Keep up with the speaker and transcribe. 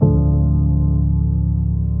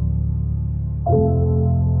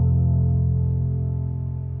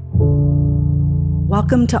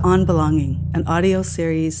Welcome to On Belonging, an audio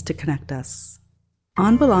series to connect us.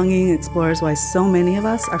 On Belonging explores why so many of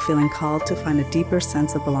us are feeling called to find a deeper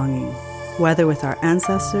sense of belonging, whether with our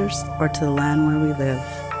ancestors or to the land where we live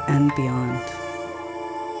and beyond.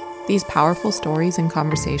 These powerful stories and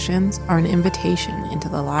conversations are an invitation into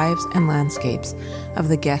the lives and landscapes of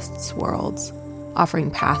the guests' worlds,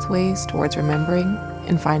 offering pathways towards remembering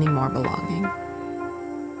and finding more belonging.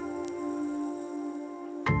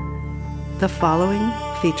 The following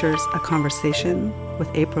features a conversation with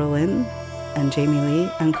April Lin and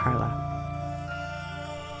Jamie-Leigh and Carla.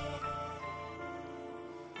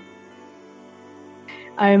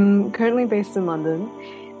 I'm currently based in London.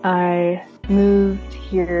 I moved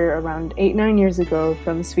here around 8-9 years ago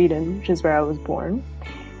from Sweden, which is where I was born.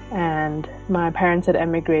 And my parents had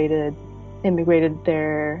immigrated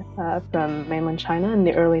there from mainland China in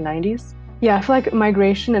the early 90s. Yeah, I feel like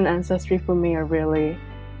migration and ancestry for me are really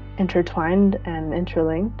intertwined and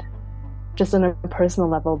interlinked, just on a personal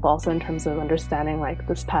level, but also in terms of understanding like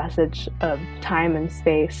this passage of time and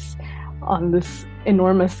space on this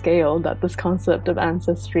enormous scale that this concept of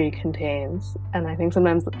ancestry contains. And I think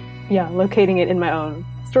sometimes, locating it in my own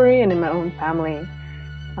story and in my own family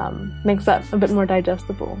makes that a bit more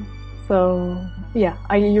digestible. So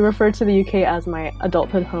you refer to the UK as my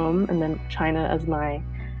adulthood home, and then China as my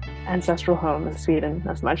ancestral home, and Sweden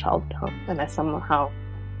as my childhood home. And I somehow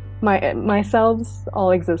myself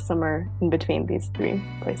all exist somewhere in between these three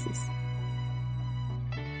places.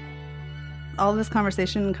 All this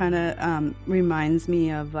conversation kind of reminds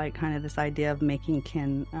me of like kind of this idea of making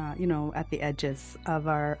kin, at the edges of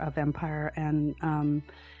empire, and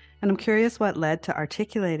I'm curious what led to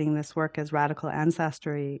articulating this work as radical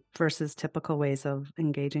ancestry versus typical ways of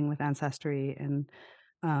engaging with ancestry, and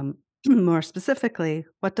more specifically,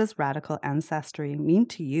 what does radical ancestry mean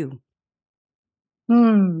to you?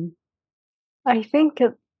 I think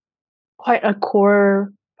it's quite a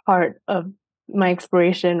core part of my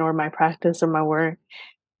exploration or my practice or my work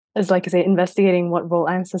is, like I say, investigating what role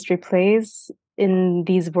ancestry plays in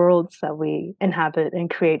these worlds that we inhabit and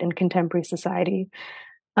create in contemporary society.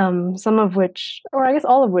 Some of which, or I guess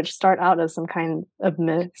all of which, start out as some kind of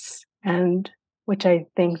myths, and which I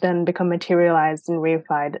think then become materialized and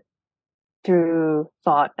reified through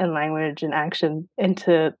thought and language and action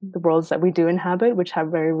into the worlds that we do inhabit, which have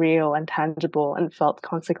very real and tangible and felt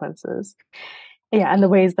consequences. Yeah, and the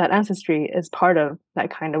ways that ancestry is part of that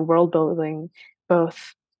kind of world building,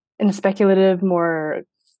 both in speculative, more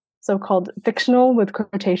so-called fictional with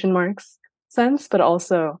quotation marks sense, but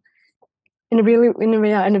also in a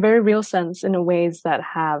very real sense, in a ways that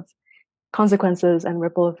have consequences and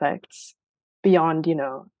ripple effects beyond,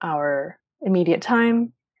 our immediate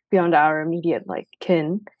time, beyond our immediate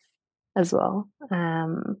kin as well.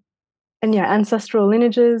 Ancestral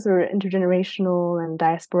lineages or intergenerational and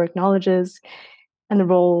diasporic knowledges, and the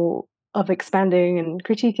role of expanding and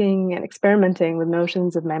critiquing and experimenting with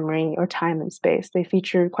notions of memory or time and space. They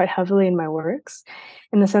feature quite heavily in my works,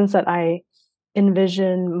 in the sense that I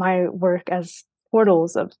envision my work as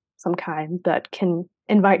portals of some kind that can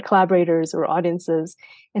invite collaborators or audiences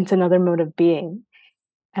into another mode of being.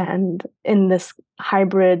 And in this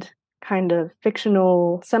hybrid kind of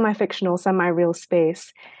fictional, semi-fictional, semi-real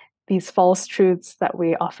space, these false truths that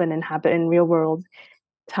we often inhabit in real world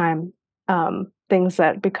time, things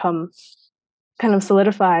that become kind of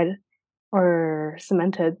solidified or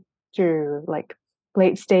cemented through like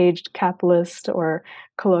late staged capitalist or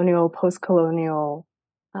colonial, post-colonial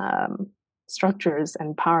structures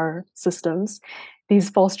and power systems. These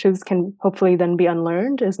false truths can hopefully then be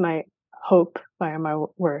unlearned, is my hope via my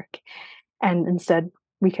work. And instead,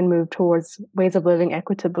 we can move towards ways of living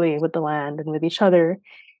equitably with the land and with each other,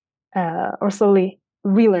 or slowly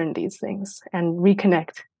relearn these things and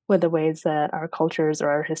reconnect with the ways that our cultures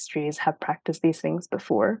or our histories have practiced these things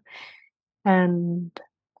before. And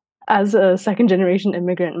as a second-generation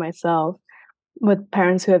immigrant myself, with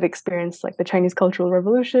parents who have experienced like the Chinese Cultural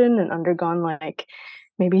Revolution and undergone like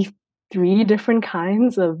maybe 3 different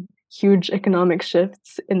kinds of huge economic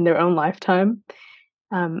shifts in their own lifetime,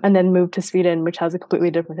 and then moved to Sweden, which has a completely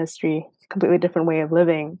different history, completely different way of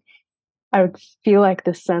living, I would feel like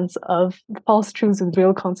the sense of false truths with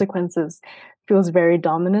real consequences feels very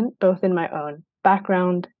dominant, both in my own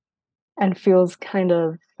background, and feels kind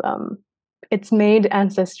of, it's made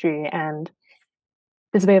ancestry and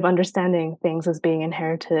this way of understanding things as being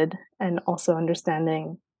inherited, and also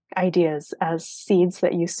understanding ideas as seeds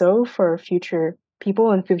that you sow for future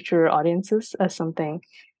people and future audiences, as something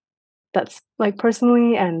that's like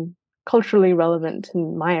personally and culturally relevant to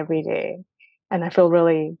my everyday. And I feel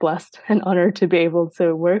really blessed and honored to be able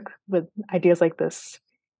to work with ideas like this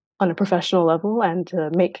on a professional level and to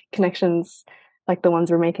make connections like the ones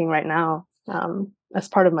we're making right now as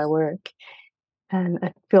part of my work. And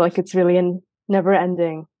I feel like it's really a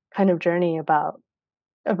never-ending kind of journey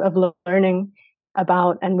of learning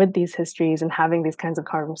about and with these histories and having these kinds of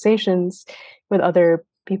conversations with other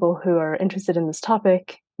people who are interested in this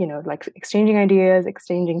topic, like exchanging ideas,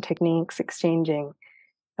 exchanging techniques, exchanging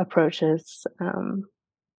approaches,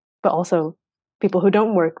 but also people who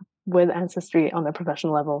don't work with ancestry on the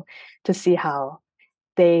professional level to see how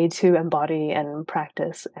they too embody and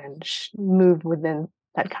practice and move within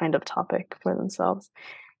that kind of topic for themselves.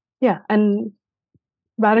 Yeah, and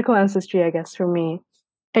radical ancestry, I guess, for me,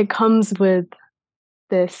 it comes with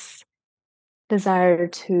this desire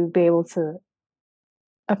to be able to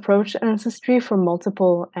approach ancestry from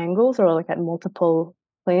multiple angles or like at multiple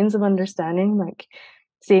planes of understanding, like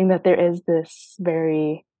seeing that there is this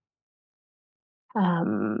very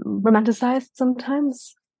romanticized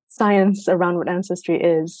sometimes science around what ancestry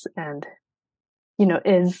is and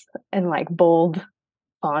is in like bold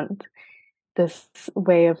font this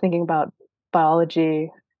way of thinking about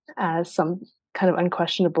biology as some kind of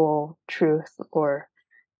unquestionable truth or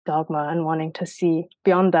dogma and wanting to see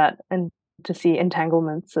beyond that and to see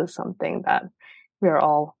entanglements as something that we are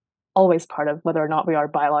all always part of, whether or not we are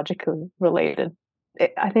biologically related.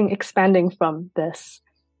 I think expanding from this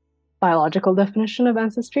biological definition of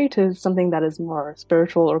ancestry to something that is more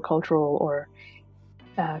spiritual or cultural or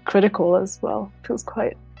critical as well feels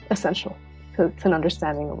quite essential to an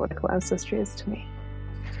understanding of what ancestry is to me.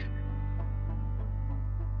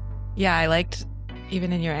 Yeah, I liked,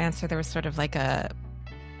 even in your answer, there was sort of like a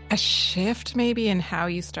shift maybe in how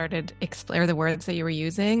you started explore the words that you were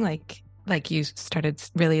using, like you started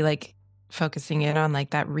really like focusing in on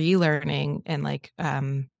like that relearning and like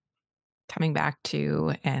coming back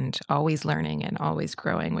to and always learning and always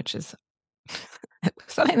growing, which is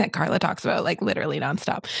something that Carla talks about like literally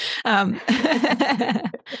nonstop.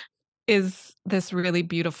 Is this really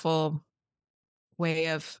beautiful way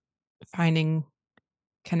of finding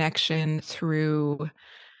connection through,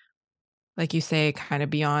 like you say, kind of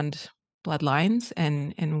beyond bloodlines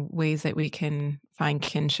and in ways that we can find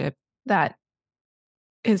kinship that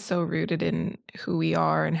is so rooted in who we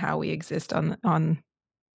are and how we exist on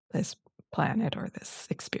this planet or this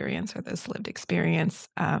experience or this lived experience.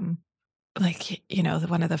 Like,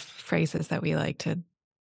 one of the phrases that we like to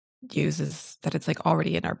use is that it's like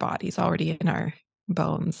already in our bodies, already in our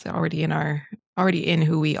bones, already in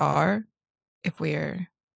who we are, if we're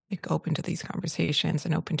like open to these conversations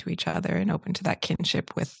and open to each other and open to that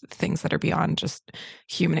kinship with things that are beyond just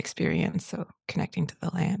human experience. So connecting to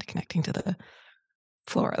the land, connecting to the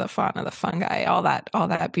flora, the fauna, the fungi, all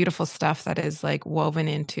that beautiful stuff that is like woven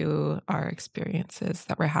into our experiences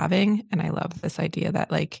that we're having. And I love this idea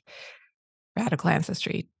that like radical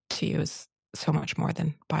ancestry to you is so much more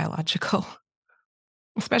than biological,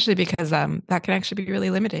 especially because that can actually be really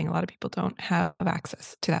limiting. A lot of people don't have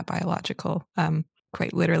access to that biological,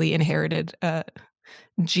 quite literally inherited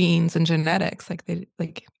genes and genetics. Like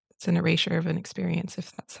it's an erasure of an experience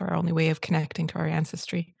if that's our only way of connecting to our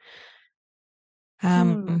ancestry.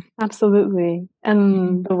 Absolutely.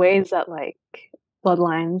 And the ways that like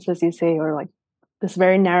bloodlines, as you say, or like this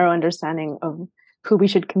very narrow understanding of who we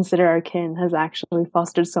should consider our kin has actually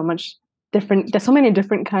fostered there's so many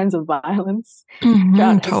different kinds of violence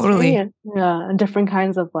throughout Totally. history. And different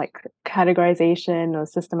kinds of like categorization or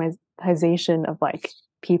systematization of like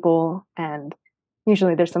people. And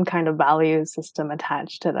usually there's some kind of value system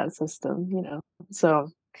attached to that system,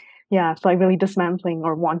 So yeah, it's like really dismantling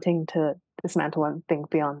or wanting to dismantle and think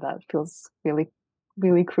beyond that feels really,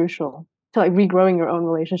 really crucial to like regrowing your own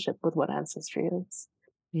relationship with what ancestry is.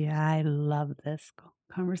 Yeah, I love this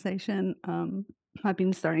conversation. I've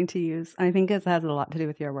been starting to use, I think it has a lot to do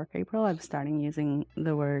with your work, April. I'm starting using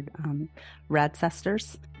the word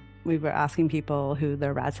radcestors. We were asking people who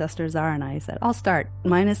their radcestors are, and I said, I'll start.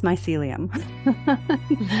 Mine is mycelium.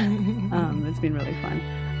 It's been really fun.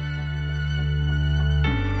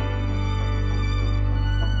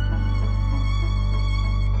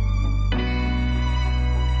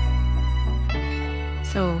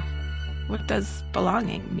 So, what does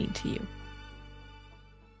belonging mean to you?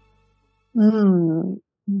 I'd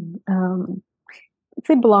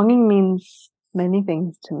say belonging means many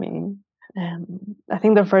things to me. I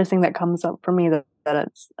think the first thing that comes up for me that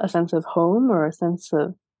it's a sense of home or a sense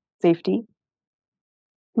of safety.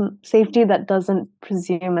 Safety that doesn't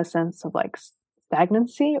presume a sense of like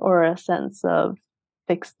stagnancy or a sense of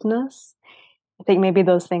fixedness. I think maybe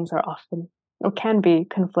those things are often or can be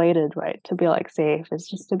conflated, right? To be like safe is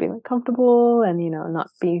just to be like comfortable and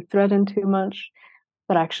not be threatened too much.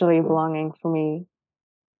 But actually belonging for me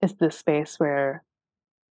is this space where,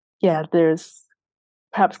 yeah, there's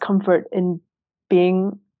perhaps comfort in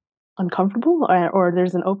being uncomfortable, or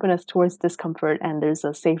there's an openness towards discomfort, and there's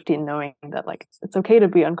a safety in knowing that like it's okay to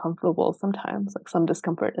be uncomfortable sometimes. Like some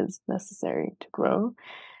discomfort is necessary to grow.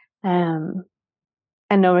 Um,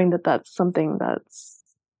 and knowing that that's something that's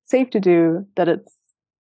safe to do, that it's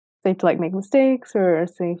safe to like make mistakes or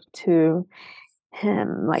safe to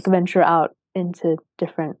like venture out into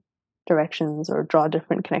different directions or draw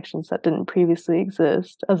different connections that didn't previously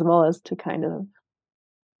exist, as well as to kind of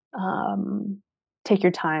take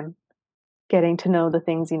your time getting to know the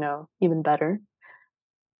things you know even better.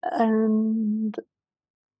 And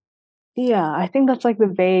yeah, I think that's like the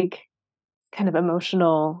vague kind of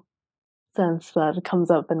emotional sense that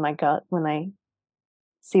comes up in my gut when I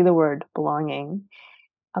see the word belonging.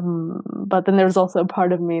 But then there's also a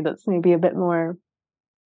part of me that's maybe a bit more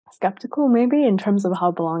skeptical, maybe, in terms of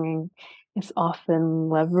how belonging is often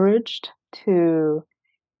leveraged to,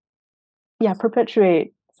 yeah,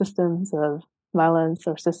 perpetuate systems of violence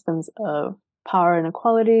or systems of power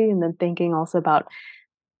inequality. And then thinking also about,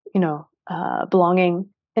 belonging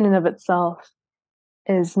in and of itself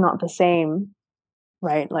is not the same,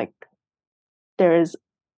 right? Like there's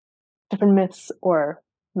different myths, or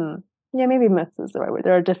yeah, maybe myths is the right word.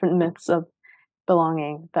 There are different myths of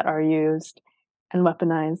belonging that are used and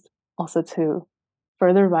weaponized also to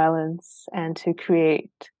further violence and to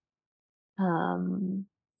um,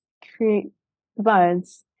 create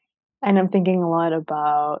divides. And I'm thinking a lot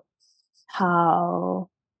about how,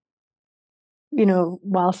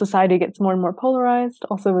 while society gets more and more polarized,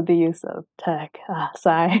 also with the use of tech,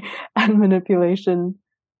 sci, and manipulation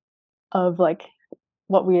of like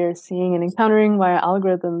what we are seeing and encountering via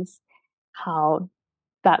algorithms, how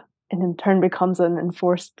that in turn becomes an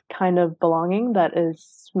enforced kind of belonging that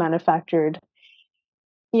is manufactured,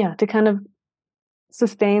 yeah, to kind of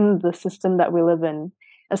sustain the system that we live in,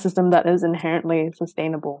 a system that is inherently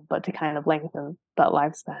sustainable, but to kind of lengthen that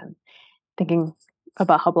lifespan. Thinking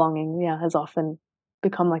about how belonging, yeah, has often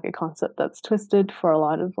become like a concept that's twisted for a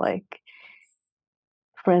lot of like,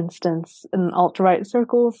 for instance, in alt-right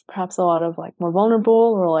circles, perhaps a lot of like more vulnerable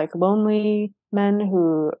or like lonely men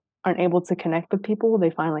who aren't able to connect with people.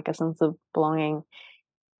 They find like a sense of belonging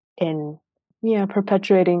in, yeah,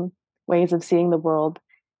 perpetuating ways of seeing the world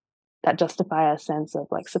that justify a sense of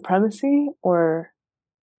like supremacy, or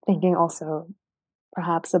thinking also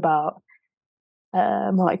perhaps about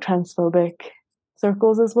more like transphobic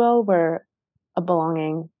circles as well, where a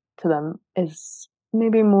belonging to them is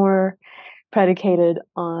maybe more predicated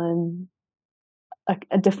on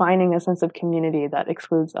defining a sense of community that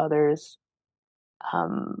excludes others.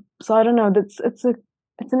 So I don't know. It's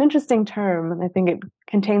an interesting term, and I think it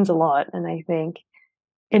contains a lot. And I think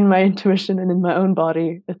in my intuition and in my own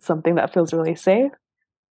body, it's something that feels really safe.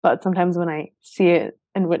 But sometimes when I see it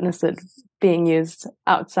and witness it being used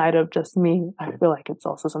outside of just me, I feel like it's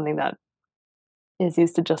also something that is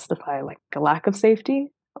used to justify like a lack of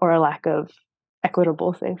safety or a lack of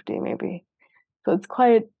equitable safety, maybe. So it's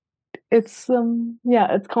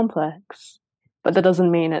complex, but that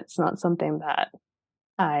doesn't mean it's not something that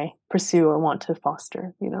I pursue or want to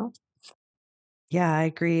foster. Yeah, I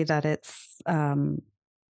agree that it's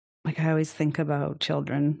like I always think about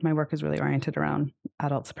children. My work is really oriented around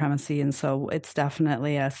adult supremacy. And so it's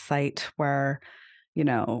definitely a site where,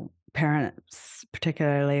 parents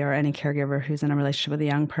particularly, or any caregiver who's in a relationship with a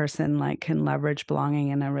young person, like can leverage belonging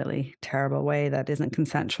in a really terrible way that isn't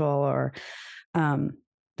consensual, or that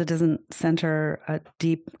doesn't center a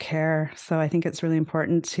deep care. So I think it's really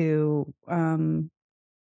important to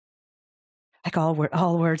like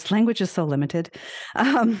all words, language is so limited,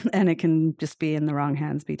 and it can just be in the wrong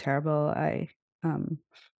hands, be terrible. Um,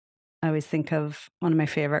 I always think of one of my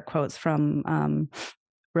favorite quotes from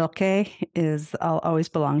Rilke is, "I'll always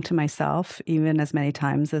belong to myself, even as many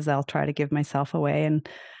times as I'll try to give myself away." And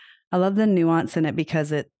I love the nuance in it,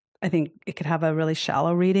 because I think it could have a really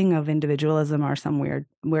shallow reading of individualism or some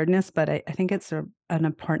weirdness, but I think it's an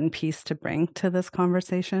important piece to bring to this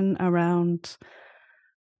conversation around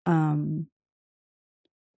um,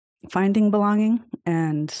 finding belonging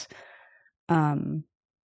and um,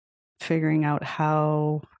 figuring out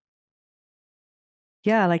how,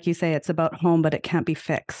 yeah, like you say, it's about home, but it can't be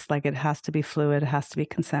fixed. Like it has to be fluid, it has to be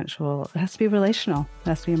consensual, it has to be relational, it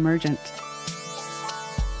has to be emergent.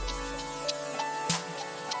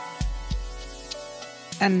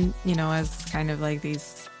 And, as kind of like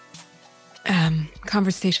these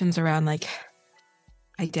conversations around like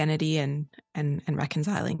identity and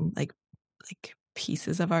reconciling like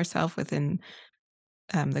pieces of ourself within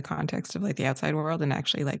the context of like the outside world, and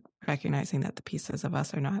actually like recognizing that the pieces of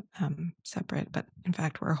us are not separate, but in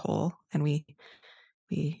fact we're whole, and we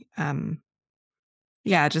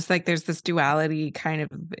yeah, just like there's this duality kind of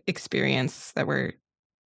experience that we're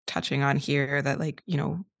touching on here, that like, you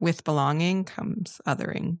know, with belonging comes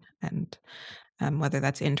othering, and whether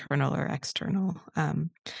that's internal or external. I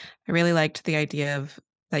really liked the idea of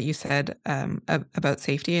that you said about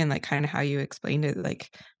safety, and like kind of how you explained it,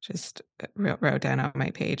 like just wrote down on my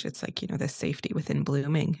page. It's like, you know, this safety within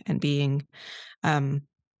blooming and um,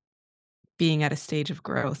 being at a stage of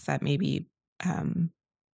growth that maybe um,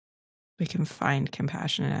 we can find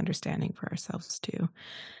compassion and understanding for ourselves too.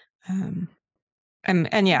 Um,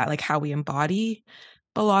 and yeah, like how we embody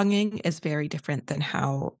belonging is very different than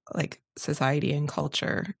how like society and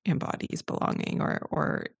culture embodies belonging,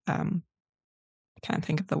 or I can't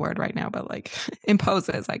think of the word right now, but like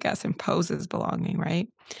imposes belonging, right?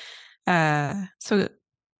 So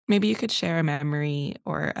maybe you could share a memory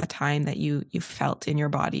or a time that you felt in your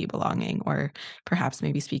body belonging, or perhaps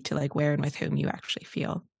maybe speak to like where and with whom you actually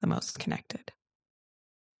feel the most connected.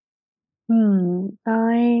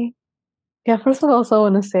 I Yeah, first of all, also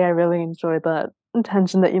want to say I really enjoyed that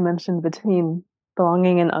tension that you mentioned between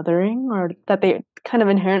belonging and othering, or that they kind of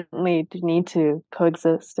inherently do need to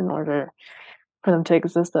coexist in order for them to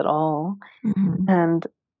exist at all. Mm-hmm. And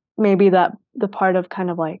maybe that the part of kind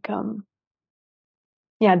of like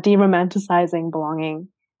yeah, de-romanticizing belonging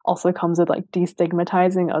also comes with like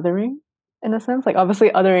destigmatizing othering in a sense. Like obviously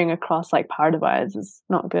othering across like power divides is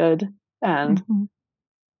not good and Mm-hmm.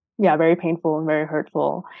 yeah, very painful and very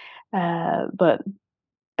hurtful. But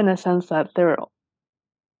in a sense that there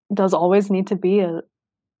does always need to be a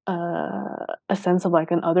sense of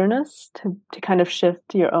like an otherness to kind of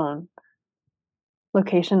shift your own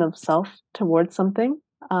location of self towards something.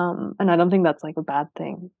 And I don't think that's like a bad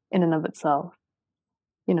thing in and of itself.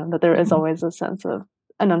 You know, that there is Mm-hmm. always a sense of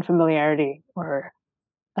an unfamiliarity or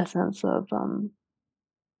a sense of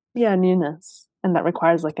yeah, newness. And that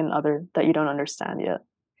requires like an other that you don't understand yet.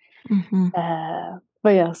 Mm-hmm. But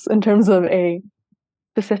yes, in terms of a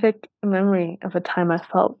specific memory of a time I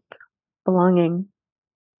felt belonging,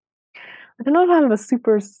 I don't know if I have a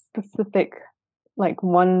super specific like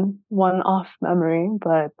one-off memory,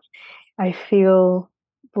 but I feel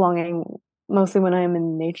belonging mostly when I'm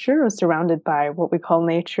in nature or surrounded by what we call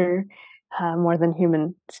nature, more than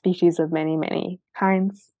human species of many, many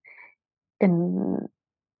kinds. In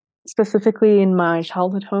specifically in my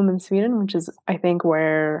childhood home in Sweden, which is I think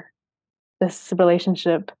where this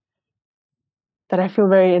relationship that I feel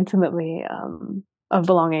very intimately of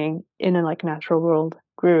belonging in a like natural world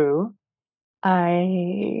grew.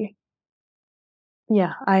 I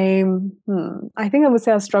Yeah, I think I would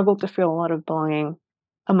say I struggled to feel a lot of belonging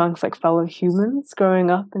amongst like fellow humans growing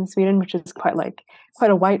up in Sweden, which is quite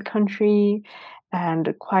a white country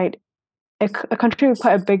and quite a country with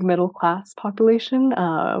quite a big middle class population,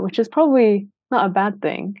 which is probably not a bad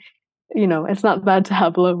thing. You know, it's not bad to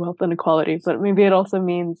have low wealth inequality, but maybe it also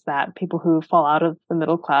means that people who fall out of the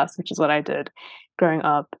middle class, which is what I did growing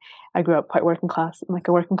up, I grew up quite working class, like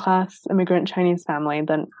a working class immigrant Chinese family,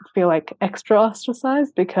 then feel like extra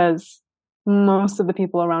ostracized because most of the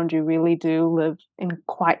people around you really do live in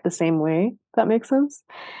quite the same way. If that makes sense.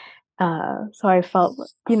 So I felt,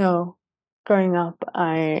 you know, growing up,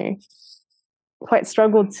 I quite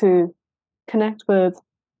struggled to connect with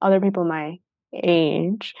other people my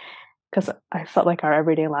age because I felt like our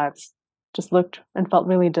everyday lives just looked and felt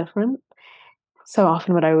really different. So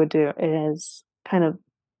often, what I would do is kind of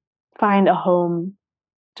find a home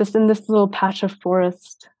just in this little patch of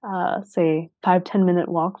forest, say 5-10 minute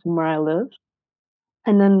walk from where I live.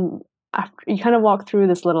 And then after you kind of walk through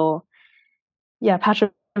this little, yeah, patch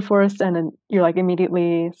of forest, and then you're like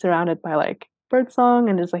immediately surrounded by like birdsong,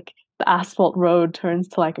 and there's like the asphalt road turns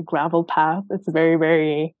to like a gravel path. It's very,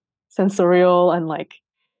 very sensorial and like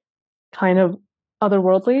kind of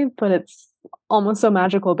otherworldly, but it's almost so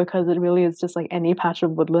magical because it really is just like any patch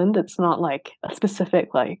of woodland. It's not like a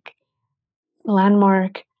specific like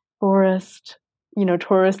landmark forest, you know,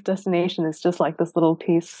 tourist destination. It's just like this little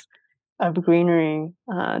piece of greenery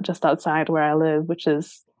just outside where I live, which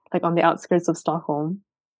is like on the outskirts of Stockholm.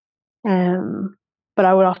 Um, but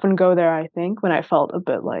I would often go there, I think, when I felt a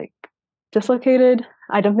bit like dislocated.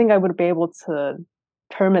 I don't think I would be able to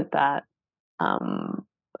term it that um,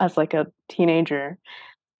 as like a teenager,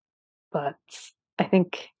 but I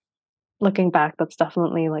think looking back, that's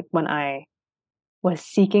definitely like when I was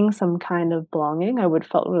seeking some kind of belonging, I would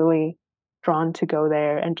felt really drawn to go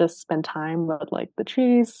there and just spend time with like the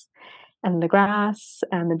trees and the grass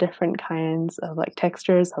and the different kinds of like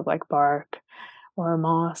textures of like bark or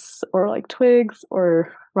moss or like twigs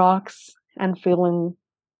or rocks, and feeling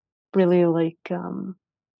really like a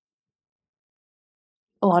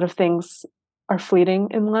lot of things are fleeting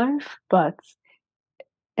in life, but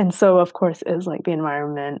and so of course is like the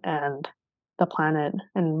environment and the planet,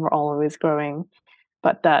 and we're all always growing,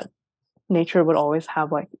 but that nature would always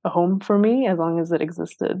have like a home for me as long as it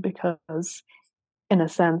existed, because in a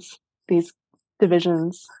sense these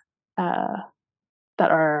divisions uh,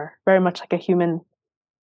 that are very much like a human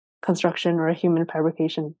construction or a human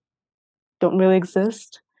fabrication don't really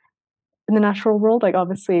exist in the natural world. Like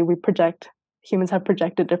obviously we project humans have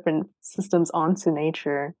projected different systems onto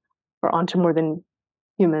nature or onto more than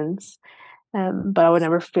humans, but I would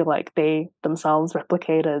never feel like they themselves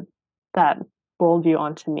replicated that worldview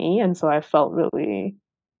onto me, and so I felt really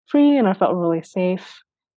free and I felt really safe.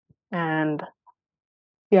 And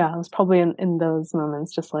yeah, I was probably in those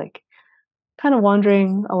moments just like kind of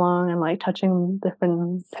wandering along and like touching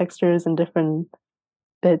different textures and different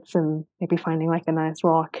bits, and maybe finding like a nice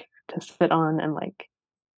rock to sit on and like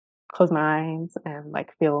close my eyes and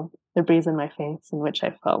like feel the breeze in my face, in which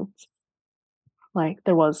I felt like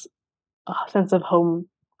there was a sense of home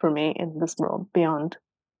for me in this world beyond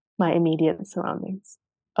my immediate surroundings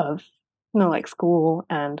of, like school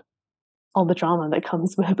and all the drama that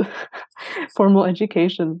comes with formal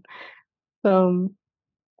education. So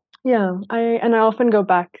yeah, I often go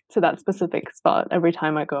back to that specific spot every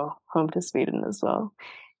time I go home to Sweden as well.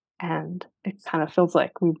 And it kind of feels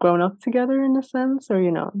like we've grown up together in a sense,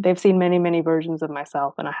 or they've seen many, many versions of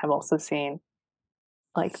myself, and I have also seen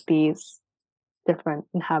like these different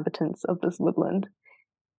inhabitants of this woodland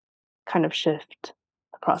kind of shift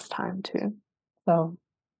across time too. So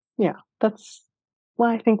yeah, that's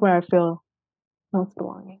why I think where I feel most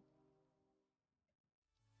belonging.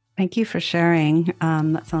 Thank you for sharing.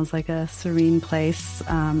 That sounds like a serene place.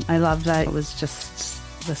 I love that it was just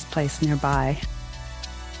this place nearby.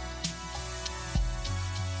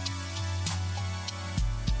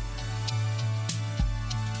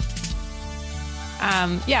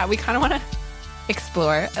 Yeah, we kind of want to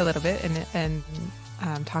explore a little bit and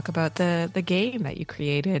talk about the game that you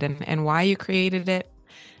created and why you created it.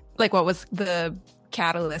 Like, what was the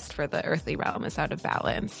catalyst for the Earthly Realm is Out of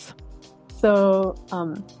Balance? So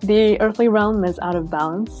the Earthly Realm is Out of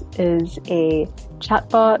Balance is a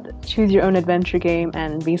chatbot, choose your own adventure game,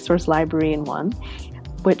 and resource library in one,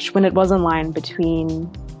 which when it was online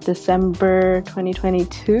between December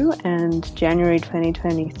 2022 and January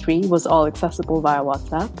 2023 was all accessible via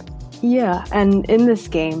WhatsApp. Yeah, and in this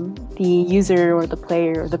game, the user or the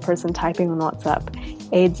player or the person typing on WhatsApp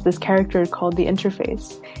aids this character called the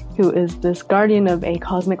Interface, who is this guardian of a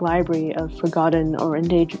cosmic library of forgotten or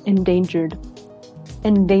endangered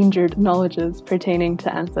knowledges pertaining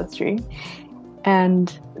to ancestry.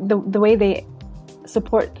 And the way they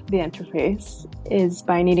support the interface is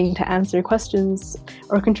by needing to answer questions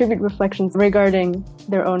or contribute reflections regarding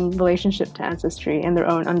their own relationship to ancestry and their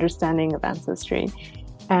own understanding of ancestry.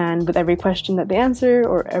 And with every question that they answer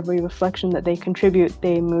or every reflection that they contribute,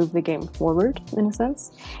 they move the game forward, in a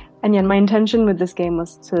sense. And yet my intention with this game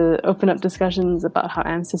was to open up discussions about how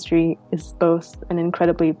ancestry is both an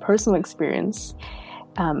incredibly personal experience,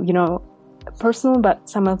 personal but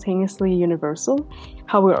simultaneously universal,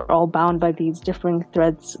 how we're all bound by these differing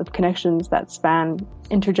threads of connections that span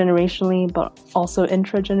intergenerationally but also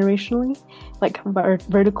intragenerationally, like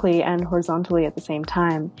vertically and horizontally at the same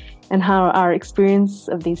time, and how our experience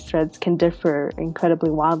of these threads can differ incredibly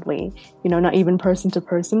wildly, not even person to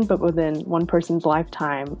person, but within one person's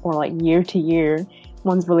lifetime or like year to year.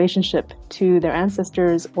 One's relationship to their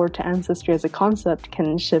ancestors or to ancestry as a concept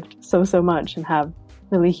can shift so much and have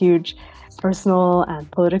really huge personal and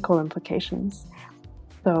political implications.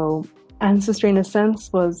 So ancestry, in a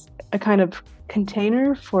sense, was a kind of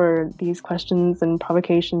container for these questions and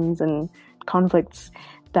provocations and conflicts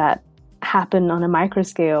that happen on a micro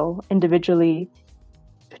scale individually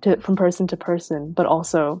from person to person, but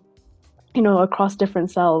also, across different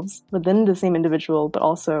selves within the same individual, but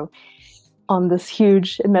also on this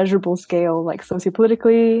huge immeasurable scale, like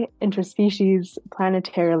sociopolitically, interspecies,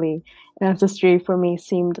 planetarily. And ancestry for me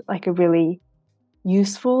seemed like a really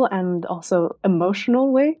useful and also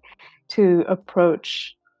emotional way to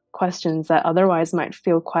approach questions that otherwise might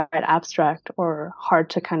feel quite abstract or hard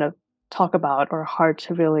to kind of talk about or hard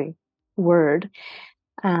to really word.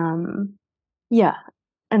 Yeah,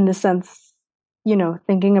 in the sense,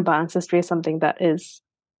 thinking about ancestry is something that is,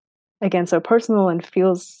 again, so personal and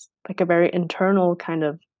feels like a very internal kind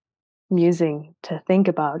of musing to think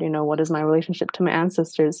about, what is my relationship to my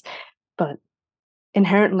ancestors? But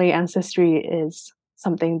inherently, ancestry is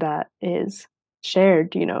something that is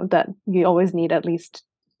shared, that you always need at least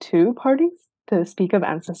two parties to speak of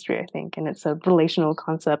ancestry, I think, and it's a relational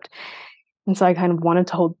concept. And so I kind of wanted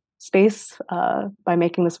to hold space by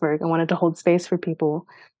making this work. I wanted to hold space for people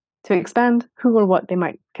to expand who or what they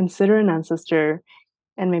might consider an ancestor,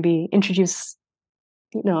 and maybe introduce,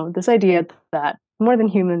 this idea that more than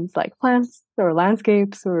humans, like plants or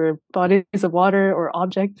landscapes or bodies of water or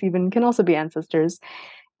objects even, can also be ancestors,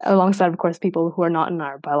 alongside, of course, people who are not in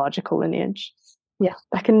our biological lineage. Yeah,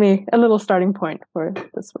 that can be a little starting point for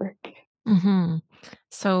this work. Mm-hmm.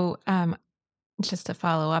 So just to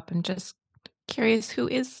follow up, I'm just curious, who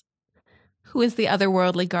is the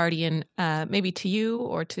otherworldly guardian, maybe to you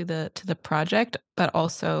or to the project, but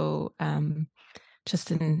also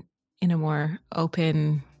just in a more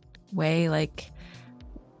open way, like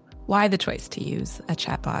why the choice to use a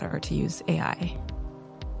chatbot or to use AI?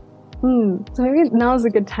 So maybe now is a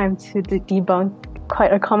good time to debunk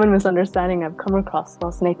quite a common misunderstanding I've come across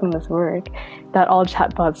whilst making this work, that all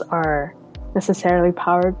chatbots are necessarily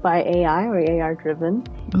powered by AI or AI driven.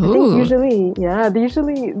 Ooh. I think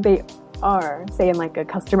usually they are, say in like a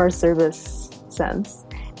customer service sense.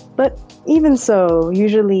 But even so,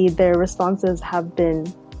 usually their responses have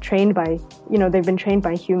been trained by, they've been trained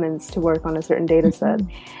by humans to work on a certain data set.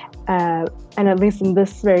 And at least in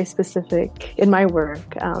this very specific, in my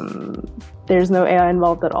work, there's no AI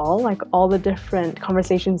involved at all. Like all the different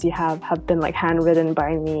conversations you have been like handwritten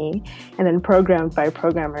by me and then programmed by a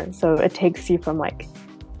programmer. So it takes you from like,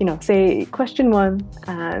 say question 1,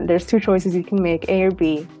 and there's 2 choices you can make, A or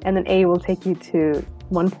B, and then A will take you to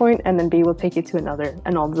one point and then B will take you to another.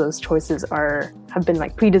 And all of those choices have been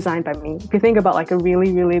like pre-designed by me. If you think about like a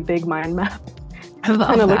really, really big mind map, it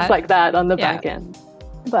kind of looks like that on the back end.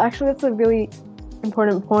 But actually, that's a really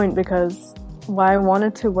important point, because why I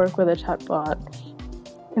wanted to work with a chatbot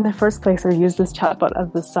in the first place, or use this chatbot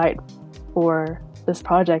as the site for this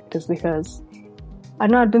project, is because I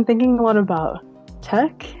don't know, I've been thinking a lot about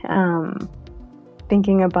tech,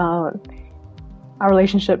 thinking about our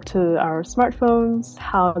relationship to our smartphones,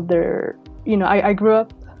 how they're, I grew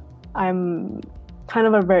up, I'm kind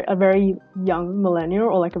of a very young millennial,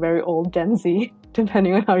 or like a very old Gen Z,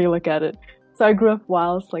 depending on how you look at it. So I grew up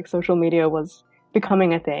whilst like social media was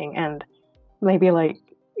becoming a thing, and maybe like,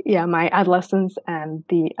 my adolescence and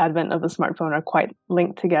the advent of the smartphone are quite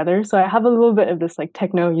linked together. So I have a little bit of this like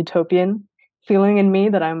techno-utopian feeling in me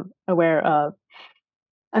that I'm aware of.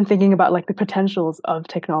 I'm thinking about like the potentials of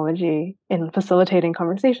technology in facilitating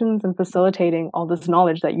conversations and facilitating all this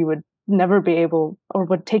knowledge that you would never be able, or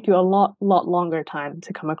would take you a lot longer time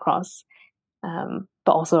to come across.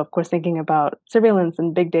 But also, of course, thinking about surveillance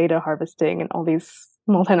and big data harvesting and all these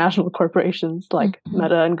multinational corporations like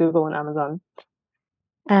Meta and Google and Amazon.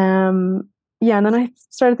 And then I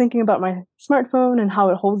started thinking about my smartphone and how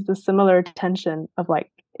it holds this similar tension of like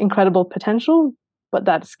incredible potential, but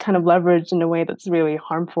that's kind of leveraged in a way that's really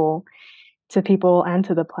harmful to people and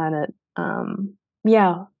to the planet.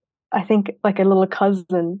 I think like a little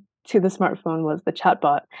cousin to the smartphone was the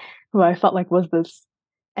chatbot, who I felt like was this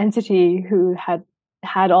entity who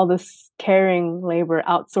had all this caring labor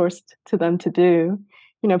outsourced to them to do.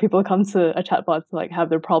 People come to a chatbot to like have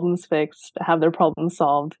their problems fixed, have their problems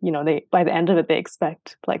solved. They, by the end of it, they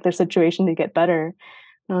expect like their situation to get better.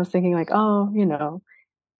 And I was thinking like,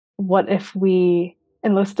 what if we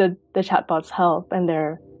enlisted the chatbot's help and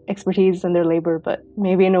their expertise and their labor, but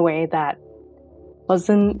maybe in a way that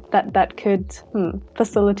could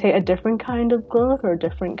facilitate a different kind of growth or a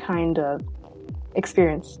different kind of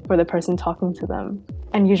experience for the person talking to them.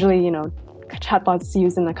 And usually, chatbots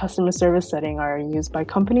used in the customer service setting are used by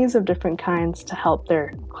companies of different kinds to help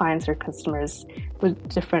their clients or customers with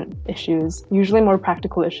different issues, usually more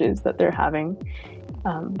practical issues that they're having.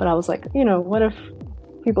 But I was like, what if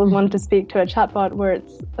people wanted to speak to a chatbot where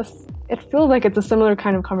it feels like it's a similar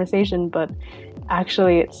kind of conversation, but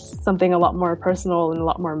actually it's something a lot more personal and a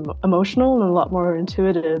lot more emotional and a lot more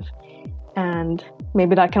intuitive. And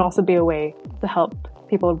maybe that can also be a way to help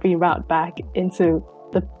people reroute back into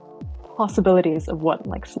the possibilities of what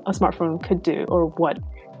like a smartphone could do, or what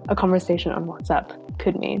a conversation on WhatsApp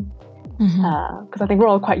could mean. Because I think we're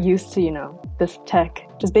all quite used to, this tech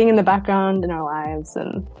just being in the background in our lives,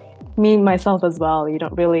 and me, myself as well, you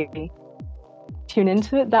don't really tune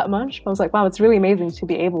into it that much. But I was like, wow, it's really amazing to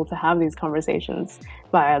be able to have these conversations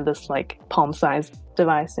via this like palm-sized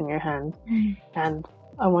device in your hand. And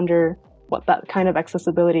I wonder what that kind of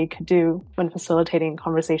accessibility could do when facilitating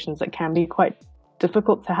conversations that can be quite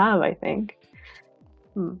difficult to have, I think.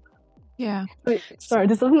 Yeah. Wait, sorry,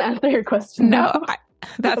 this doesn't answer your question. No,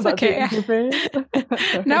 that's okay.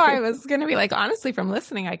 No, I Okay. was going to be like, honestly, from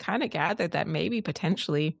listening, I kind of gathered that maybe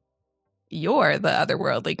potentially you're the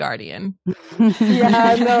otherworldly guardian.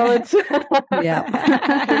 Yeah, no, it's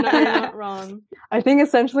Yeah. you're not wrong. I think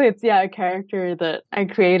essentially it's a character that I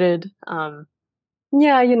created.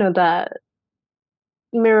 That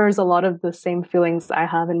mirrors a lot of the same feelings I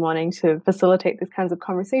have in wanting to facilitate these kinds of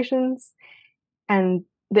conversations. And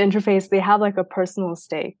the interface, they have like a personal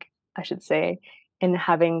stake, I should say, in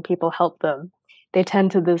having people help them. They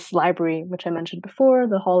tend to this library, which I mentioned before,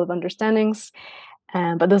 the Hall of Understandings.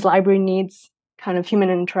 But this library needs kind of human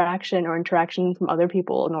interaction or interaction from other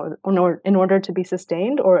people in order to be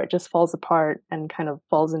sustained, or it just falls apart and kind of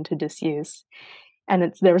falls into disuse. And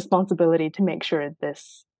it's their responsibility to make sure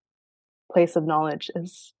this place of knowledge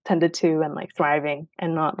is tended to and like thriving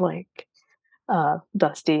and not like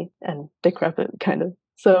dusty and decrepit kind of.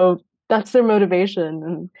 So that's their motivation,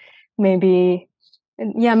 and maybe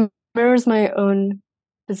mirrors my own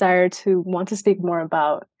desire to want to speak more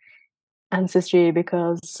about ancestry,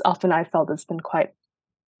 because often I felt it's been quite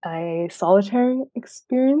a solitary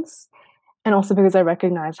experience, and also because I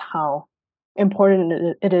recognize how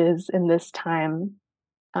important it is in this time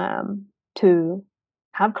to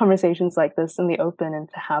have conversations like this in the open, and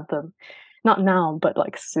to have them not now but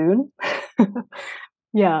like soon.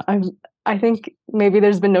 Yeah, I think maybe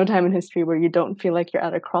there's been no time in history where you don't feel like you're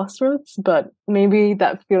at a crossroads, but maybe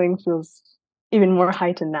that feeling feels even more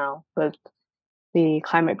heightened now with the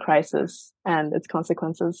climate crisis and its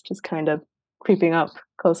consequences just kind of creeping up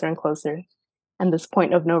closer and closer. And this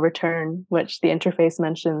point of no return, which the interface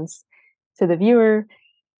mentions to the viewer,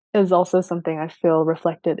 is also something I feel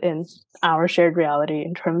reflected in our shared reality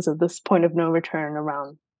in terms of this point of no return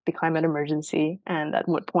around the climate emergency, and at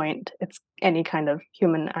what point it's any kind of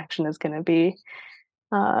human action is going to be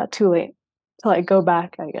too late to like go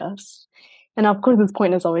back, I guess. And of course, this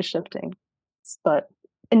point is always shifting, but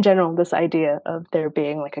in general, this idea of there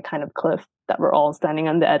being like a kind of cliff that we're all standing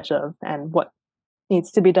on the edge of, and what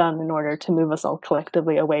needs to be done in order to move us all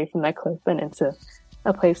collectively away from that cliff and into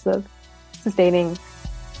a place of sustaining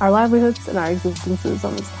our livelihoods and our existences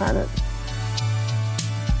on this planet.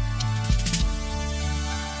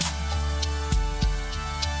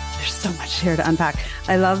 There's so much here to unpack.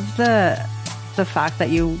 I love the fact that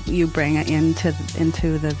you bring it into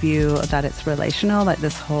the view that it's relational, like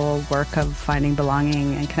this whole work of finding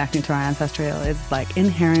belonging and connecting to our ancestry is like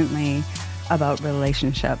inherently about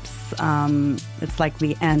relationships. It's like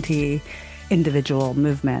the anti-individual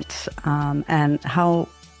movement, and how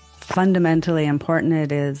fundamentally important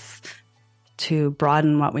it is to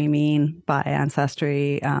broaden what we mean by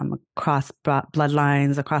ancestry across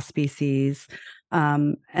bloodlines, across species,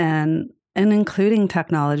 and including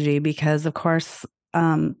technology, because of course,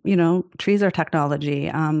 trees are technology.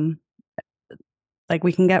 Like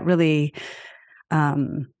we can get really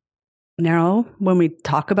narrow when we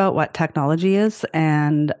talk about what technology is,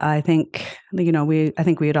 and I think we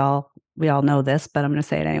all know this, but I'm going to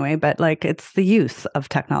say it anyway. But like, it's the use of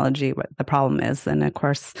technology what the problem is, and of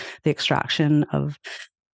course, the extraction of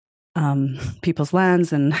people's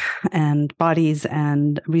lands and bodies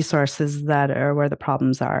and resources that are where the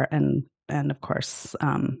problems are, and of course,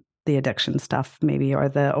 the addiction stuff maybe, or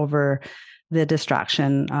the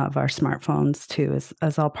distraction of our smartphones too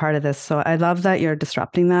is all part of this. So I love that you're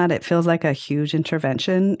disrupting that. It feels like a huge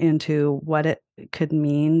intervention into what it could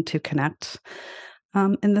mean to connect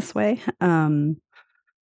in this way. And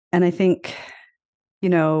I think,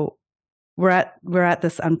 we're at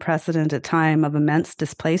this unprecedented time of immense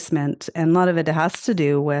displacement, and a lot of it has to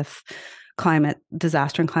do with climate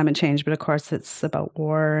disaster and climate change. But of course, it's about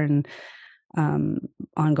war and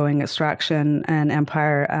ongoing extraction and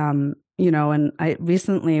empire. And I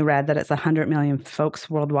recently read that it's 100 million folks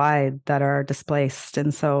worldwide that are displaced.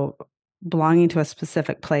 And so belonging to a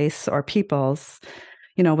specific place or peoples,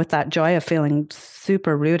 with that joy of feeling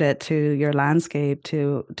super rooted to your landscape,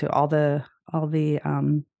 to all the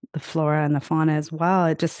flora and the fauna as well,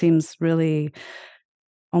 it just seems really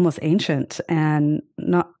almost ancient and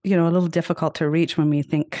not, a little difficult to reach when we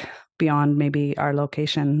think beyond maybe our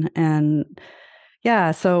location. And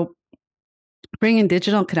so bringing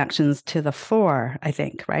digital connections to the fore, I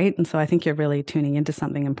think, right? And so I think you're really tuning into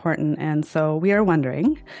something important. And so we are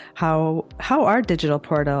wondering how are digital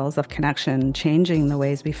portals of connection changing the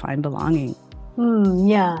ways we find belonging?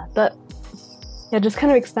 Just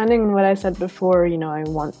kind of extending on what I said before, I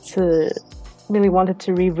wanted to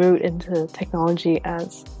reroute into technology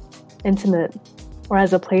as intimate, or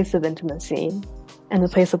as a place of intimacy, and a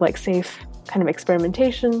place of like safe kind of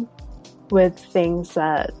experimentation with things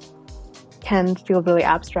that can feel really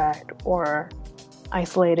abstract or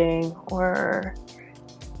isolating, or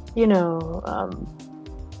to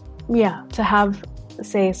have,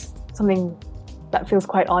 say, something that feels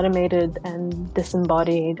quite automated and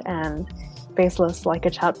disembodied and faceless, like a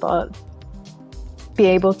chatbot, be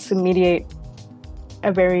able to mediate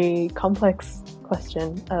a very complex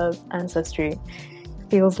question of ancestry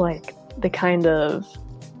feels like the kind of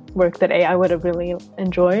work that AI would have really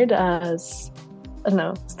enjoyed as, I don't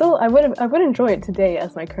know, still I would enjoy it today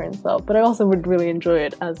as my current self, but I also would really enjoy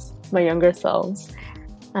it as my younger selves.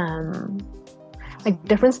 Like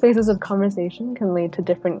different spaces of conversation can lead to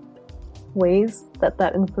different ways that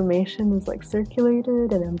that information is like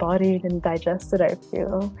circulated and embodied and digested, I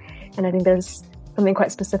feel. And I think there's something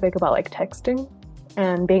quite specific about like texting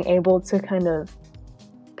and being able to kind of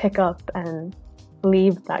pick up and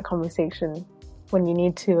leave that conversation when you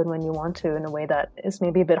need to and when you want to in a way that is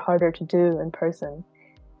maybe a bit harder to do in person.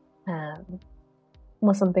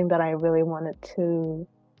 Was something that I really wanted to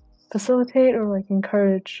facilitate or like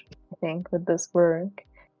encourage, I think, with this work.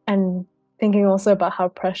 And thinking also about how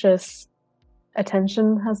precious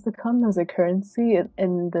attention has become as a currency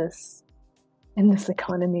in this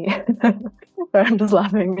economy. Sorry, I'm just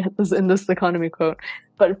laughing at this "in this economy" quote.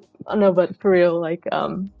 But no, but for real, like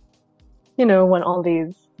you know, when all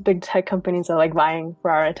these big tech companies are like vying for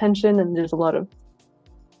our attention and there's a lot of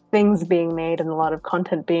things being made and a lot of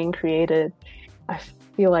content being created, I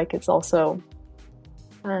feel like it's also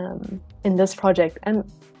in this project and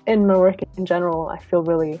in my work in general, I feel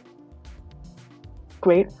really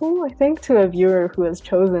grateful, I think, to a viewer who has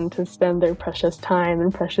chosen to spend their precious time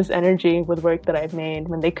and precious energy with work that I've made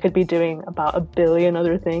when they could be doing about a billion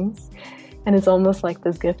other things. And it's almost like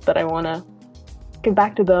this gift that I want to give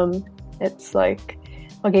back to them. It's like,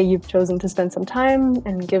 okay, you've chosen to spend some time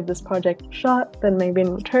and give this project a shot, then maybe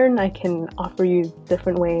in return I can offer you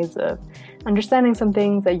different ways of understanding some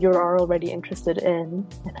things that you're already interested in,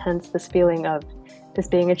 and hence this feeling of this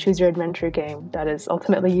being a choose your adventure game that is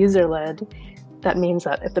ultimately user-led. That means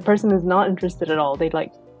that if the person is not interested at all, they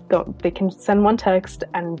can send one text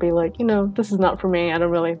and be like, you know, this is not for me,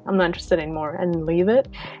 I'm not interested anymore, and leave it.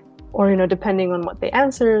 Or, you know, depending on what they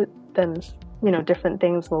answer, then, you know, different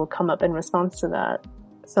things will come up in response to that.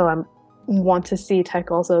 So I want to see tech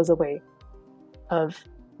also as a way of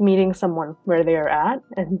meeting someone where they are at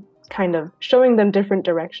and kind of showing them different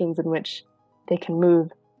directions in which they can move,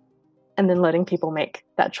 and then letting people make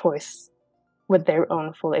that choice with their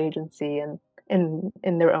own full agency and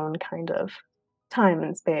in their own kind of time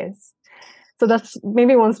and space. So that's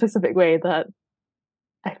maybe one specific way that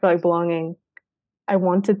I feel like belonging. I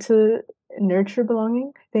wanted to nurture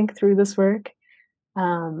belonging, I think, through this work.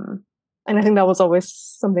 And I think that was always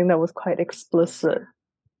something that was quite explicit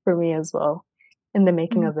for me as well in the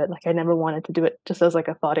making of it. Like I never wanted to do it just as like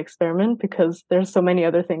a thought experiment, because there's so many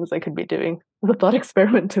other things I could be doing with a thought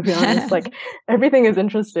experiment, to be honest. Like everything is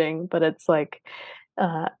interesting, but it's like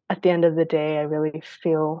at the end of the day, I really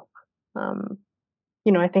feel,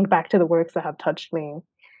 you know, I think back to the works that have touched me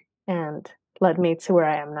and led me to where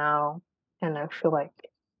I am now. And I feel like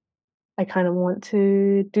I kind of want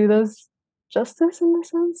to do those justice in a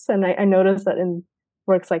sense. And I noticed that in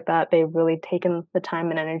works like that, they've really taken the time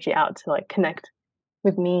and energy out to like connect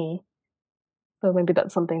with me. So maybe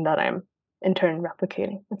that's something that I'm in turn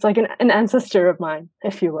replicating. It's like an ancestor of mine,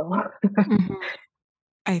 if you will. Mhm.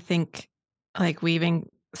 I think like weaving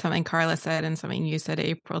something Carla said and something you said,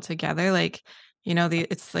 April, together, like, you know,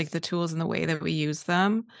 it's like the tools and the way that we use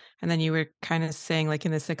them. And then you were kind of saying like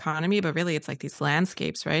in this economy, but really it's like these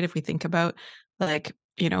landscapes, right? If we think about like,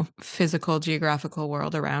 you know, physical geographical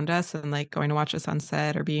world around us and like going to watch a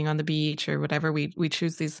sunset or being on the beach or whatever, we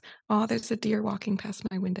choose these, oh, there's a deer walking past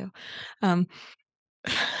my window.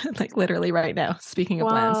 Like literally right now, speaking of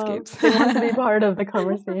Wow, landscapes. they want to be part of the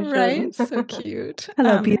conversation. Right? So cute.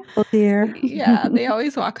 Hello, beautiful dear. Yeah, they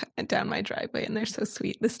always walk down my driveway and they're so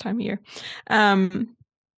sweet this time of year.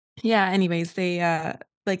 Yeah, anyways, they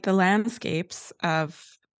like the landscapes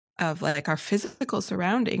of like our physical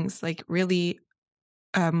surroundings, like really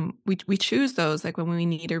we choose those like when we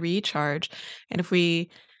need a recharge. And if we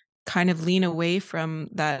kind of lean away from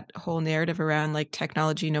that whole narrative around like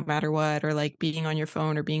technology no matter what, or like being on your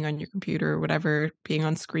phone or being on your computer or whatever, being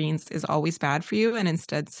on screens is always bad for you, and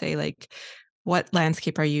instead say like, what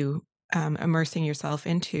landscape are you immersing yourself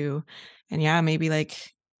into? And yeah, maybe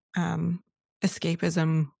like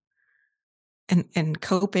escapism and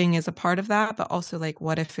coping is a part of that, but also like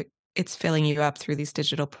what if it's filling you up through these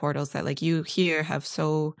digital portals that like you here have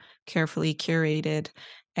so carefully curated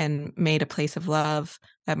and made a place of love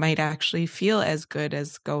that might actually feel as good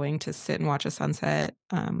as going to sit and watch a sunset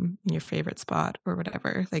in your favorite spot or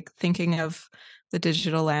whatever. Like thinking of the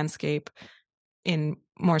digital landscape in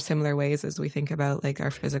more similar ways as we think about like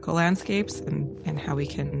our physical landscapes and how we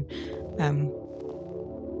can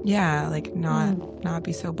Yeah, like not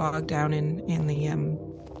be so bogged down in the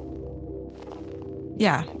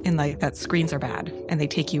in like that screens are bad and they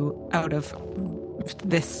take you out of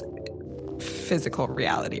this physical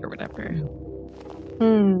reality or whatever.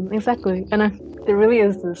 Exactly. And there really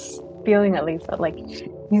is this feeling, at least, that like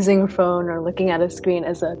using a phone or looking at a screen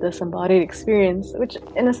is a disembodied experience, which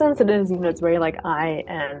in a sense it is, it's very like eye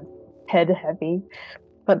and head heavy.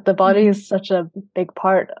 But the body is such a big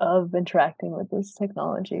part of interacting with this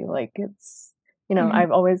technology. Like it's,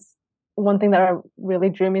 I've always, one thing that really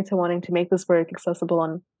drew me to wanting to make this work accessible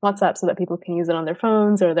on WhatsApp so that people can use it on their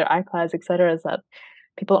phones or their iPads, etc., is that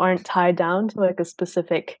people aren't tied down to like a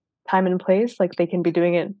specific time and place. Like they can be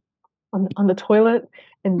doing it on the toilet,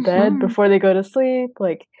 in bed, before they go to sleep,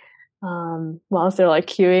 like whilst they're like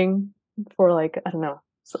queuing for like, I don't know,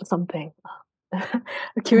 something.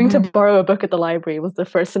 Queuing to borrow a book at the library was the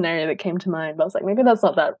first scenario that came to mind. But I was like, maybe that's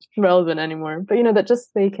not that relevant anymore. But that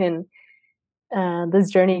just they can this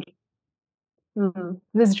journey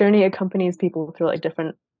accompanies people through like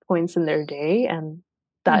different points in their day, and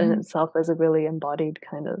that in itself is a really embodied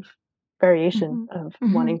kind of variation of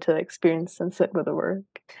wanting to experience and sit with the work.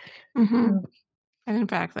 And in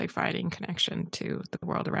fact, like finding connection to the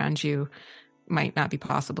world around you might not be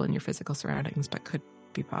possible in your physical surroundings, but could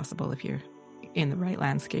be possible if you're in the right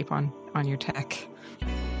landscape on your tech.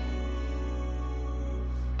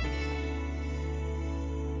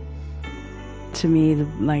 To me,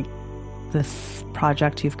 like this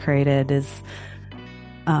project you've created is,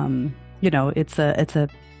 it's a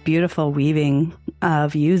beautiful weaving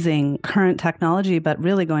of using current technology, but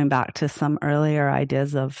really going back to some earlier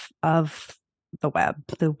ideas of the web,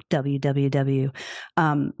 the WWW,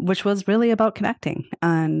 which was really about connecting.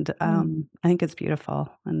 And I think it's beautiful.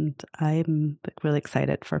 And I'm really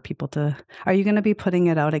excited for people to... Are you going to be putting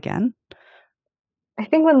it out again? I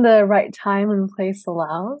think when the right time and place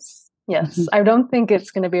allows. Yes. I don't think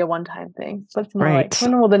it's going to be a one-time thing. So it's more like,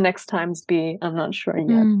 when will the next times be? I'm not sure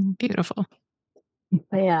yet. Beautiful.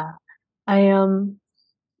 But yeah, I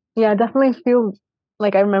definitely feel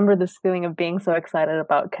like I remember this feeling of being so excited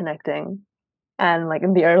about connecting. And like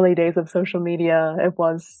in the early days of social media, it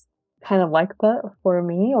was kind of like that for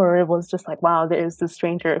me, or it was just like, wow, there is this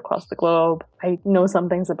stranger across the globe. I know some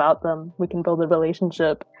things about them. We can build a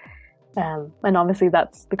relationship. And obviously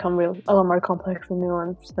that's become a lot more complex and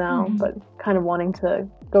nuanced now, but kind of wanting to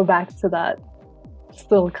go back to that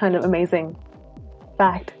still kind of amazing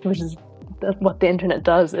fact, which is what the internet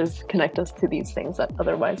does, is connect us to these things that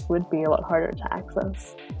otherwise would be a lot harder to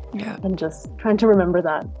access. Yeah. And just trying to remember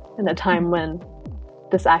that in a time when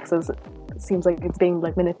this access seems like it's being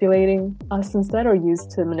like manipulating us instead, or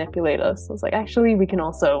used to manipulate us. So it's like, actually, we can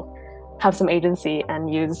also have some agency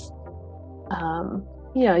and use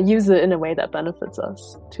it in a way that benefits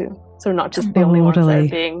us too. So we're not just the only ones that are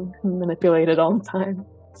being manipulated all the time.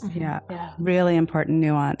 Yeah. Really important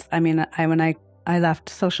nuance. I mean, when I left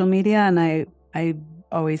social media, and I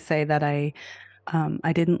always say that I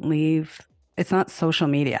didn't leave. It's not social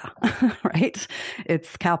media, right?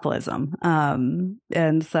 It's capitalism.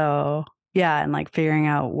 And so, and like figuring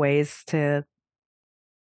out ways to,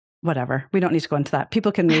 whatever. We don't need to go into that.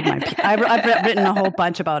 People can read my, I've written a whole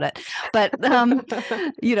bunch about it, but,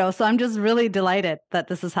 so I'm just really delighted that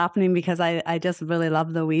this is happening, because I just really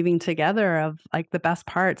love the weaving together of like the best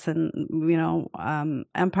parts, and,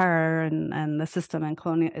 empire and the system and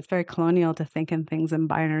colonial. It's very colonial to think in things in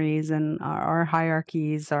binaries and or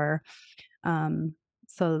hierarchies, or,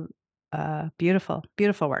 beautiful,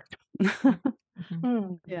 beautiful work.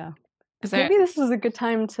 Yeah. Maybe this is a good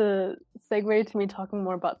time to segue to me talking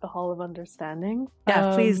more about the Hall of Understanding.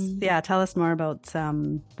 Yeah, please. Yeah, tell us more about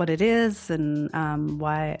what it is, and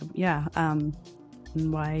why. Yeah, and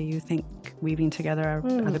why you think weaving together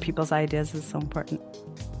other people's ideas is so important.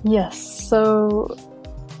 Yes. So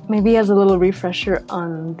maybe as a little refresher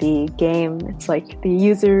on the game, it's like the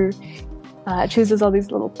user chooses all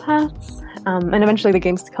these little paths, and eventually the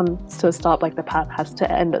game comes to a stop. Like the path has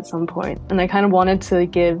to end at some point, and I kind of wanted to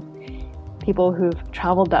give people who've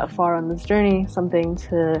traveled that far on this journey something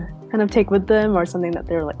to kind of take with them, or something that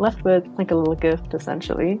they're like left with, like a little gift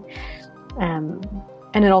essentially. And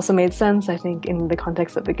it also made sense, I think, in the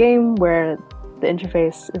context of the game, where the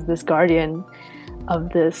interface is this guardian of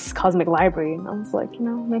this cosmic library. And I was like,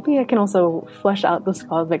 maybe I can also flesh out this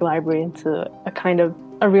cosmic library into a kind of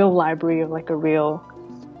a real library, or like a real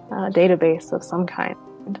database of some kind.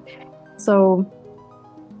 So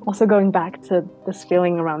also going back to this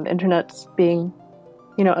feeling around the internet being,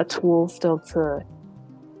 a tool still to,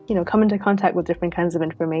 come into contact with different kinds of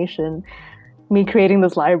information. Me creating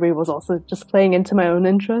this library was also just playing into my own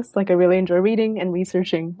interests. Like I really enjoy reading and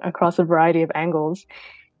researching across a variety of angles.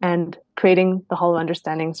 And creating the Hollow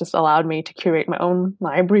Understandings just allowed me to curate my own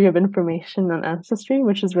library of information on ancestry,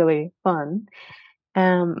 which is really fun.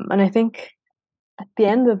 And I think at the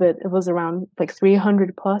end of it, it was around like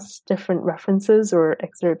 300 plus different references or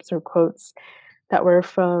excerpts or quotes that were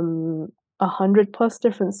from 100 plus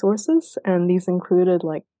different sources. And these included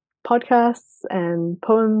like podcasts and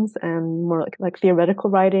poems and more like theoretical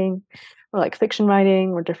writing or like fiction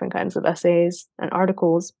writing or different kinds of essays and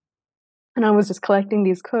articles. And I was just collecting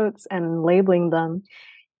these quotes and labeling them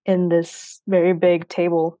in this very big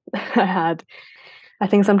table I had. I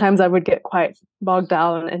think sometimes I would get quite bogged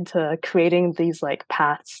down into creating these like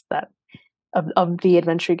paths that of the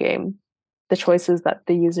adventure game, the choices that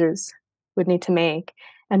the users would need to make.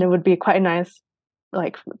 And it would be quite a nice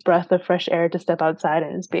like breath of fresh air to step outside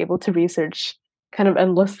and just be able to research kind of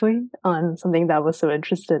endlessly on something that I was so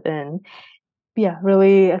interested in. Yeah,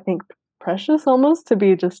 really, I think precious almost to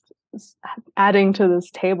be just adding to this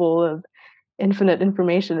table of infinite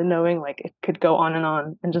information and knowing like it could go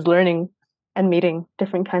on and just learning and meeting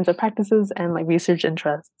different kinds of practices and like research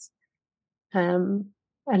interests. And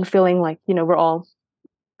feeling like, we're all,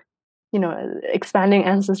 expanding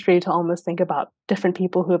ancestry to almost think about different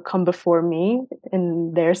people who have come before me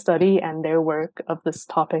in their study and their work of this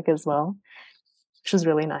topic as well, which is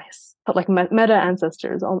really nice. But like meta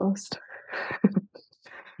ancestors almost.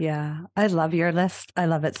 Yeah, I love your list. I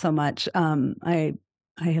love it so much. I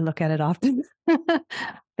look at it often.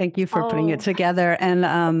 Thank you for putting it together.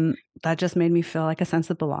 And that just made me feel like a sense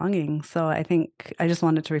of belonging. So I think I just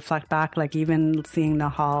wanted to reflect back, like even seeing the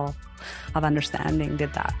Hall of Understanding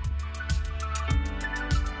did that.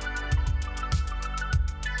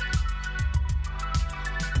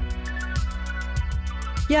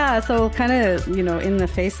 Yeah, so kind of, in the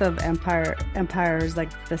face of empires,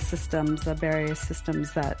 like the systems, the various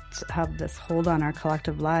systems that have this hold on our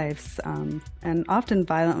collective lives, and often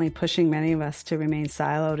violently pushing many of us to remain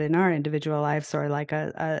siloed in our individual lives, or like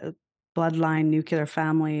a bloodline nuclear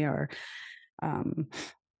family, or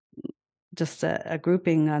just a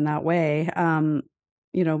grouping in that way.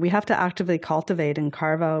 We have to actively cultivate and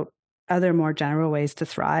carve out other more general ways to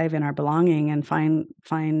thrive in our belonging and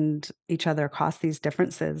find each other across these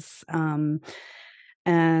differences. And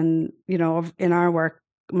in our work,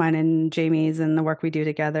 mine and Jamie's, and the work we do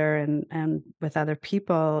together and with other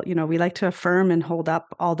people, we like to affirm and hold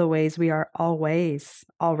up all the ways we are always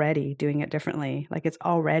already doing it differently. Like it's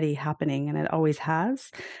already happening and it always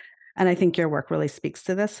has. And I think your work really speaks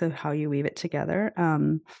to this, of how you weave it together.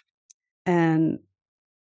 And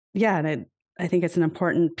yeah, and I think it's an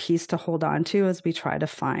important piece to hold on to as we try to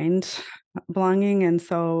find belonging. And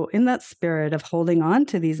so in that spirit of holding on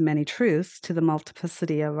to these many truths, to the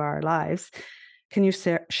multiplicity of our lives, can you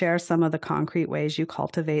share some of the concrete ways you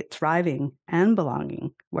cultivate thriving and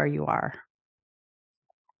belonging where you are?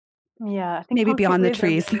 Yeah, I think maybe beyond the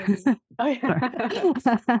ways trees. Oh yeah.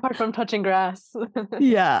 Apart from touching grass.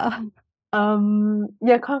 Yeah.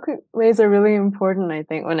 Yeah, concrete ways are really important, I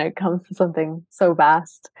think, when it comes to something so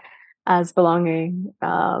vast as belonging,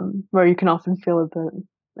 where you can often feel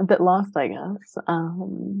a bit lost, I guess.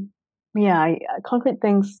 Yeah, concrete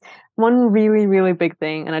things. One really, really big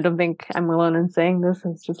thing, and I don't think I'm alone in saying this,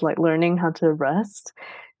 is just like learning how to rest.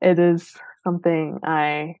 It is something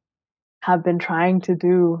I have been trying to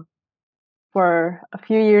do for a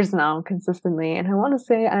few years now consistently, and I want to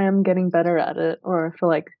say I am getting better at it, or I feel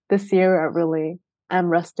like this year I really am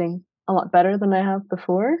resting a lot better than I have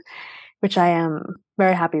before, which I am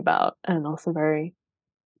very happy about and also very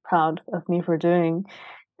proud of me for doing.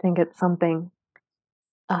 I think it's something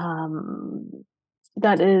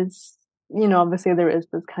that is, obviously there is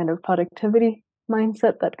this kind of productivity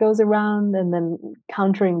mindset that goes around, and then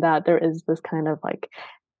countering that, there is this kind of like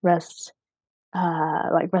rest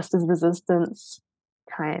rest is resistance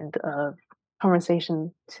kind of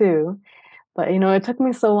conversation too. But it took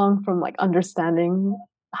me so long from like understanding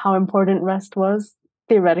how important rest was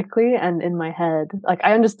theoretically and in my head. Like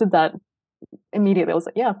I understood that immediately. I was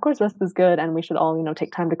like, yeah, of course rest is good and we should all,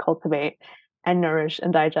 take time to cultivate and nourish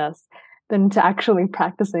and digest. Then to actually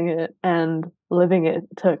practicing it and living it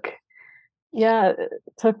took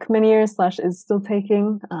many years slash is still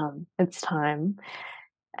taking its time.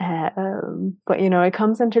 But it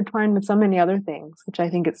comes intertwined with so many other things, which I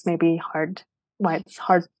think it's maybe hard, why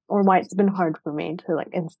it's been hard for me to like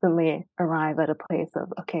instantly arrive at a place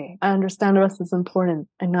of, okay, I understand rest is important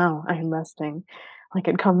and now I am resting. Like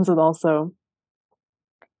it comes with also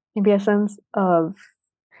maybe a sense of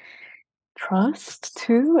trust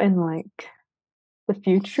too, in like the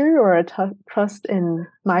future, or trust in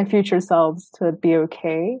my future selves to be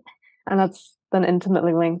okay. And that's then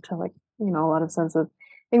intimately linked to like, a lot of sense of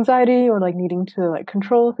anxiety or like needing to like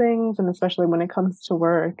control things. And especially when it comes to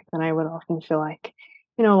work, then I would often feel like,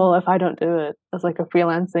 well, if I don't do it as like a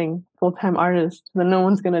freelancing full-time artist, then no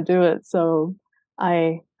one's gonna do it. So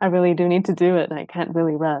I really do need to do it and I can't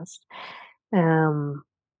really rest.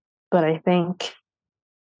 But I think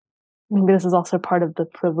maybe this is also part of the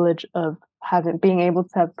privilege of being able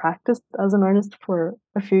to have practiced as an artist for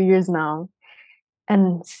a few years now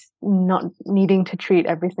and not needing to treat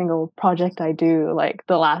every single project I do like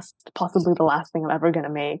possibly the last thing I'm ever going to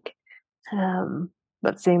make.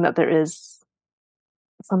 But seeing that there is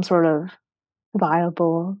some sort of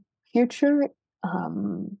viable future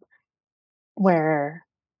where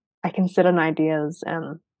I can sit on ideas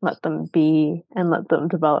and let them be and let them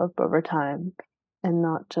develop over time and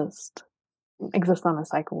not just exist on a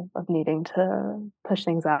cycle of needing to push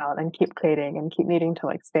things out and keep creating and keep needing to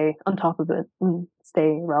like stay on top of it and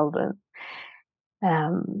stay relevant.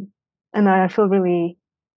 And I feel really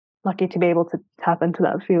lucky to be able to tap into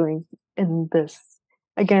that feeling in this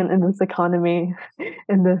economy,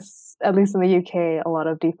 in this, at least in the UK, a lot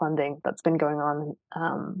of defunding that's been going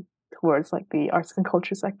on towards like the arts and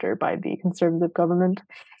culture sector by the Conservative government.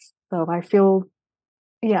 So I feel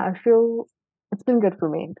it's been good for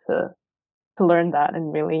me to learn that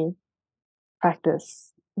and really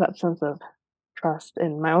practice that sense of trust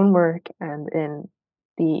in my own work and in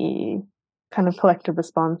the kind of collective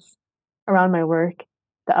response around my work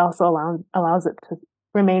that also allows it to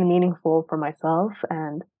remain meaningful for myself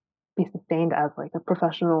and be sustained as like a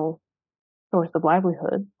professional source of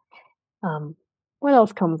livelihood. What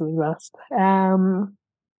else comes with rest? Being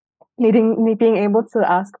able to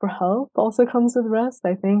ask for help also comes with rest,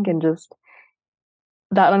 I think, and just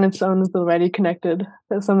that on its own is already connected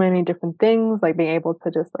to so many different things, like being able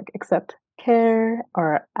to just like accept care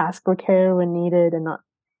or ask for care when needed and not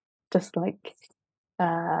just like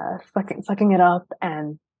sucking it up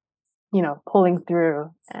and pulling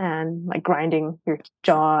through and like grinding your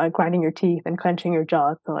teeth and clenching your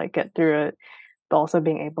jaw to like get through it, but also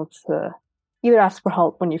being able to either ask for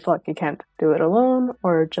help when you feel like you can't do it alone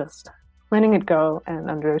or just letting it go and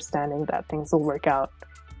understanding that things will work out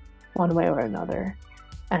one way or another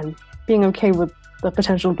and being okay with the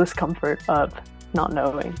potential discomfort of not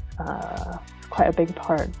knowing. Quite a big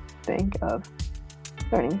part, I think, of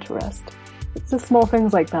learning to rest. It's just small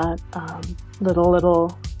things like that.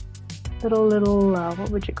 Little, what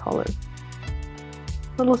would you call it?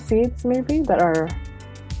 Little seeds, maybe, that are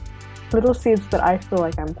little seeds that I feel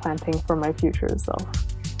like I'm planting for my future self.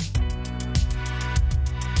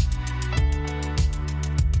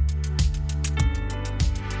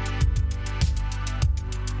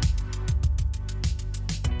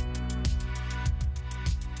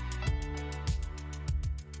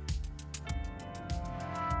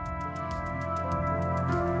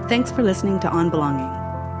 Thanks for listening to On Belonging.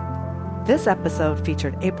 This episode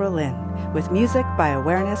featured April Lin with music by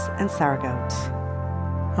Awareness and Saragoat.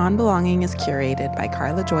 On Belonging is curated by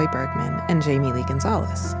Carla Joy Bergman and Jamie-Leigh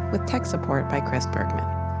Gonzalez, with tech support by Chris Bergman.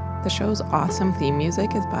 The show's awesome theme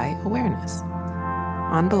music is by Awareness.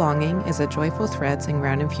 On Belonging is a Joyful Threads and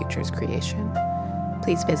Ground and Futures creation.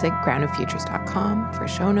 Please visit groundandfutures.com for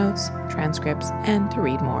show notes, transcripts, and to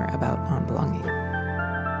read more about On Belonging.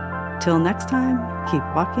 Till next time, keep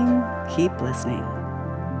walking, keep listening.